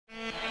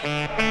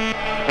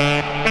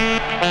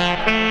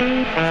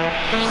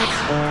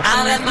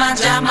left my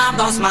job, my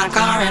boss, my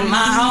car, and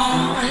my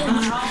home.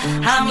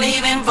 I'm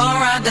leaving for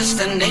a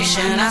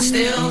destination I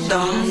still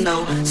don't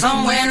know.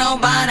 Somewhere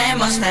nobody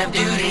must have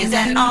duties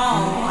at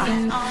all.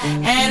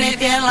 And if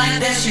you like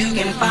this, you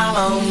can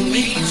follow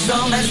me. So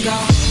let's go.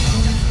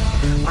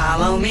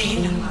 Follow me.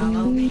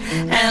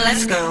 And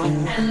let's go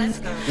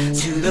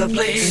to the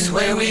place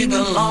where we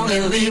belong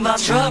and leave our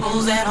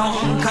troubles at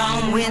home.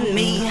 Come with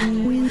me.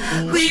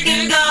 We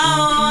can go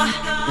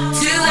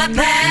to a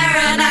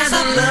paradise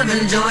of love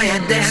and joy, a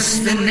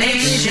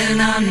destination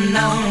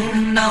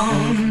unknown,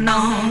 known,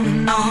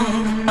 known,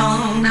 known,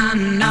 known,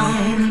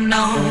 unknown,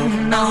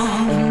 known, known,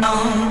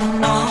 known,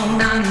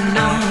 known,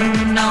 unknown,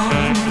 known,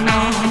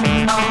 known,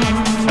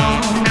 known,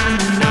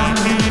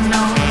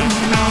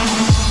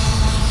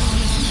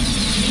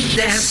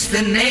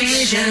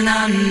 destination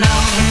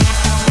unknown.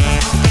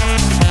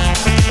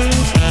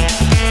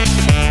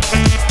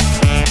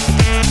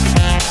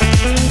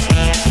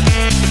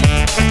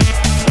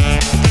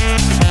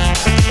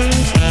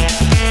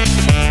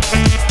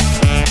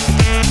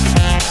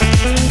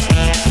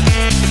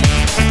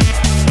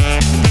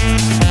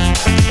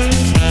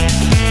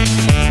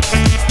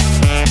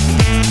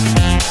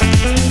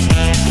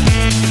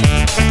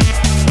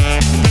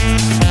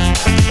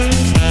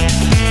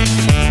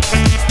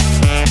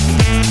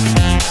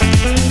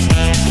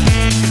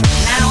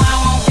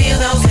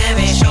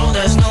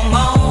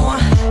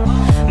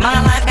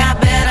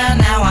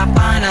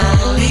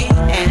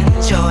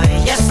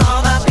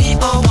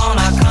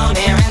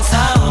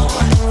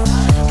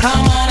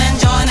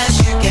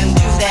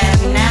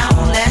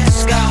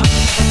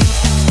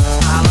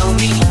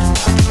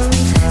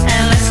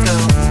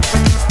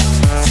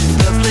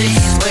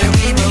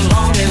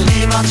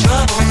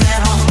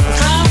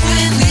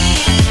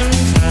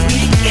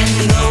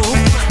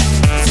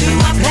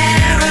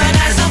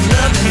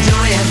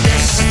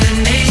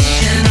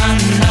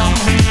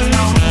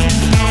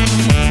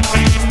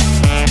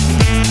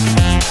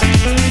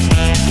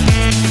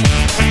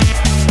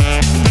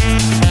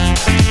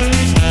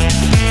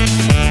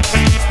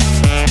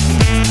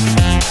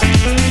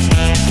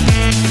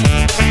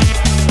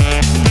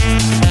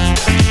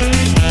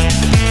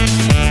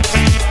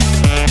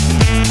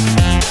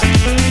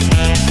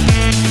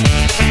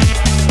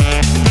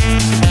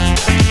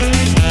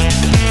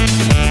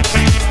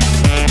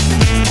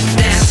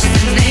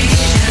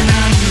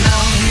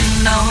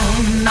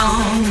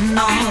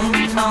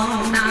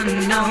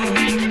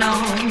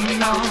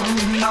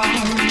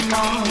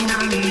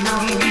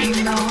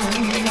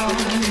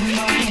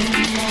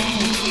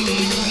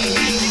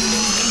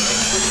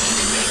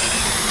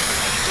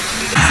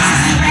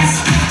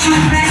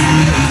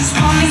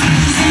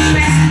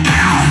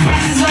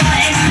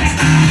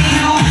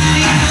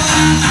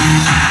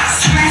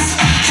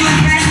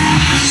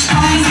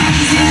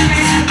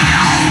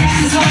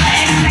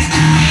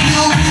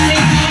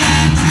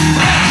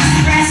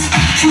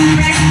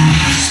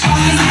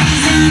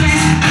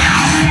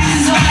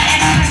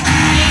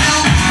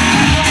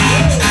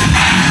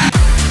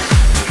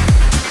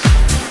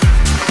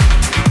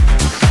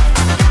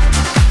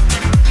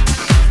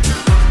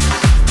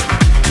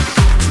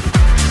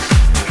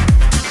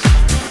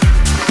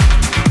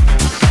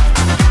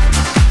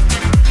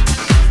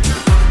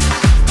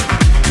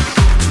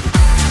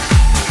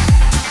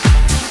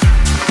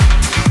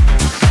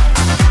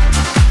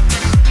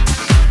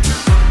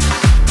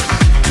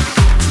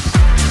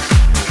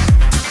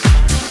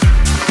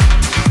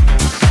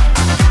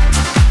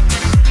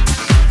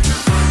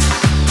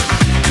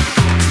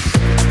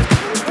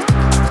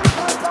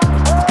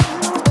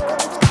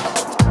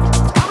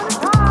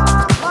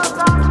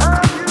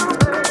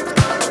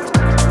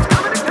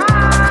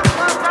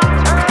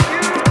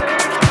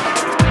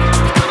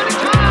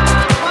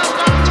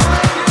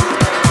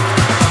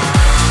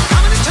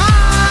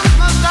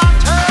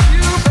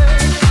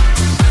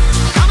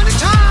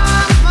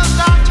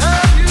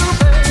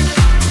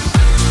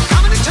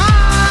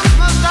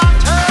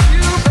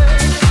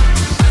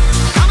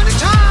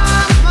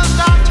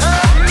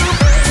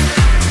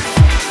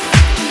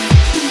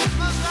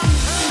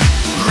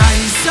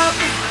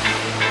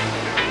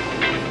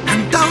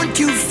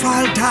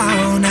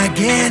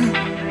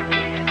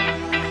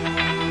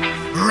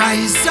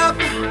 Rise up,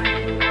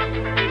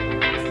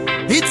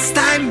 it's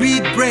time we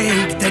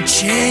break the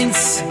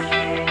chains.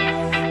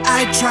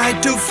 I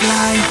tried to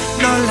fly,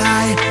 no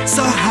lie,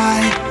 so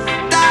high,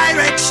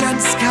 direction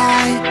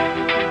sky.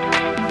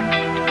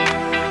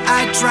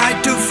 I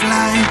tried to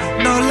fly,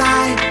 no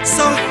lie,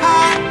 so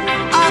high,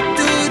 up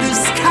to the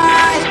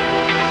sky.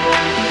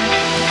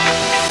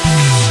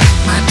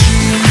 My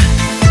dream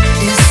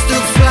is to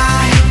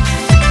fly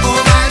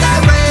over the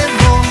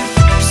rainbow,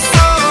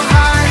 so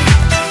high.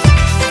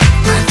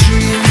 My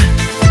dream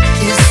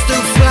is to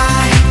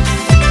fly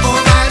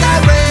over the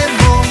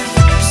rainbow,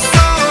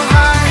 so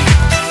high.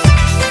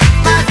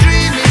 My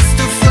dream is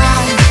to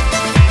fly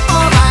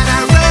over the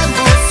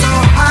rainbow, so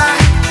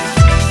high.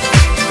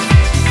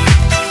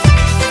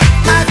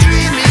 My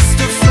dream is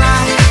to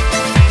fly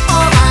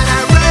over the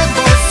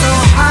rainbow,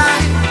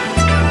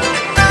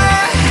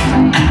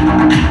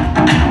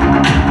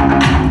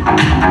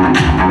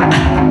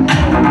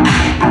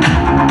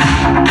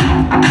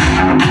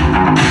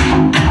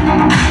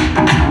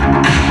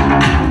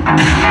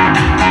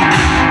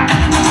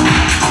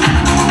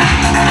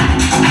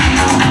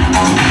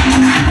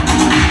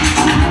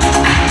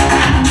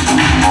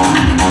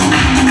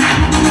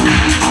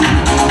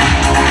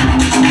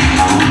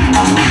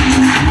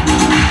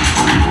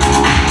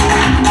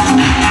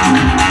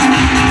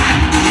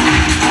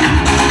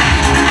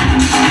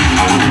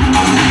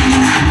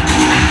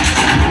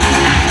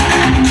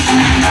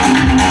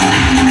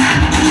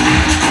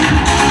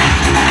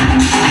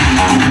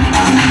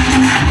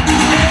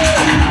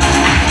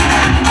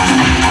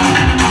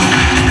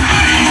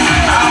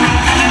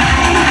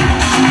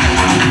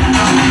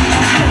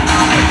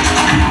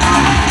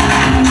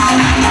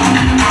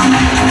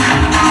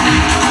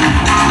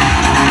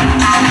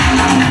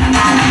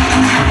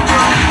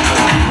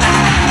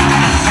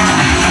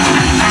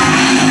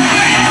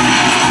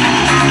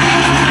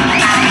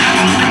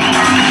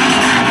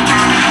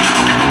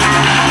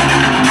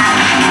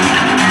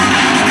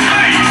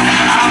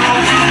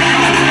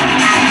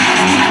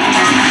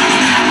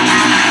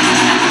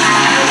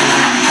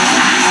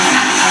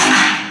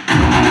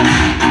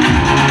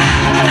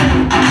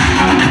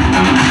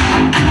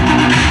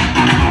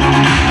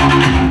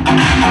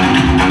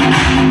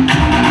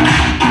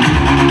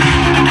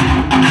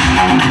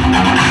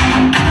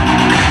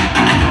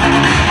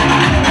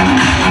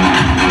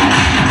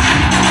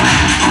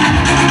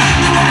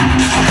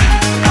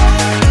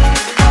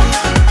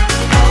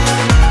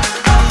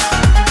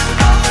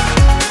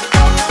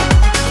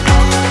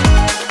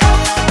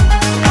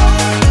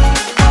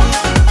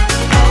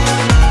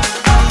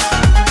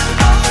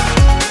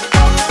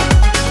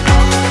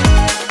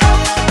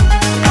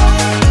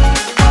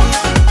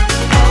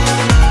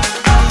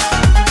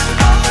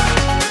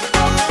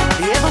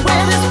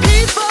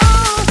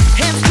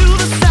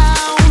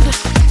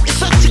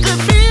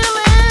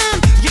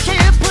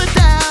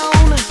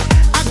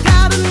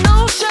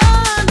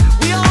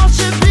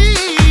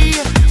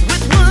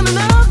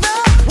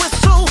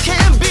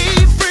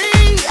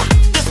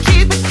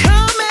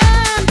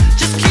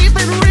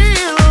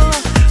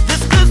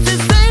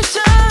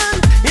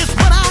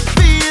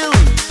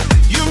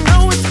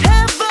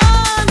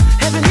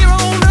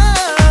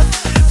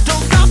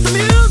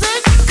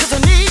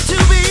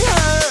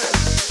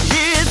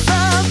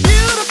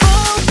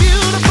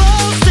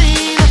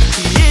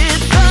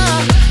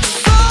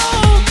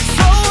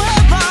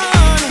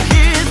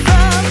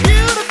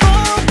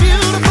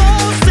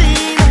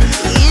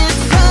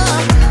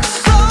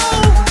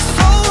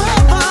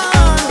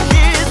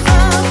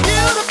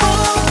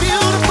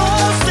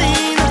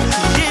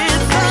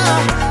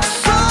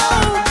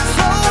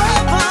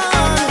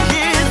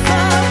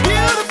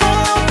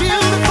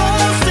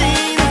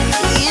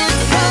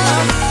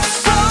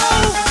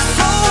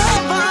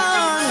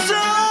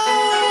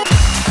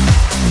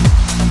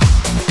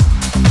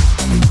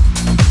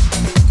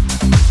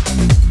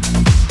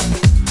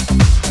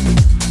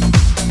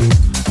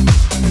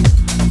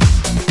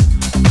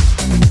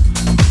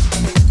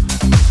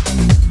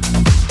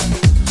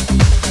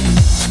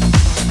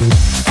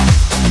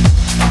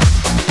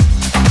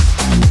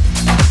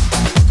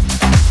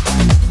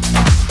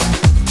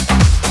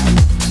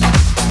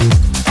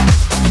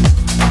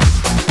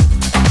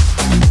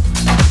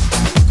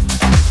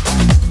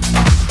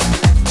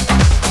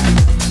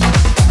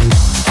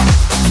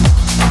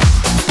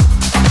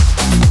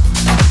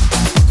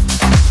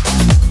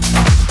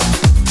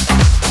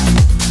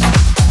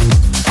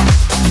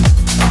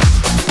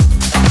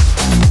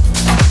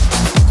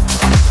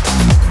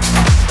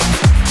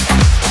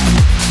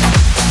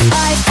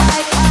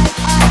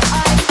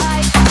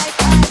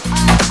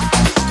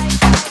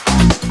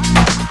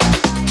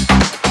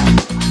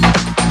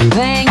 Vem,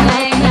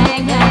 vem,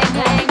 vem, vem,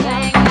 vem,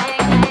 vem,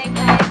 vem,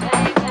 vem,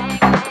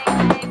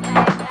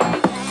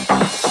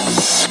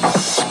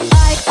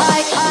 ai,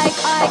 ai, ai,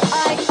 ai,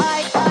 ai,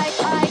 ai, ai,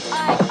 ai,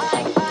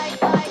 ai, ai, ai,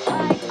 ai,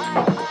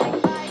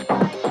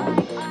 ai,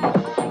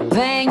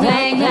 vem,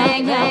 vem,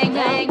 vem, vem,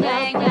 vem,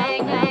 vem,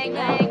 vem, vem,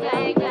 vem, vem,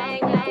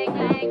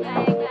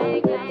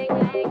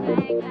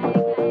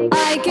 vem,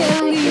 ai, que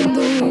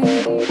lindo.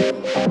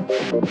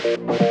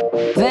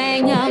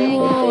 Vem,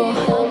 amor.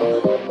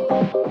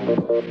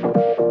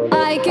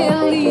 Ai, que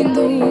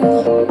lindo.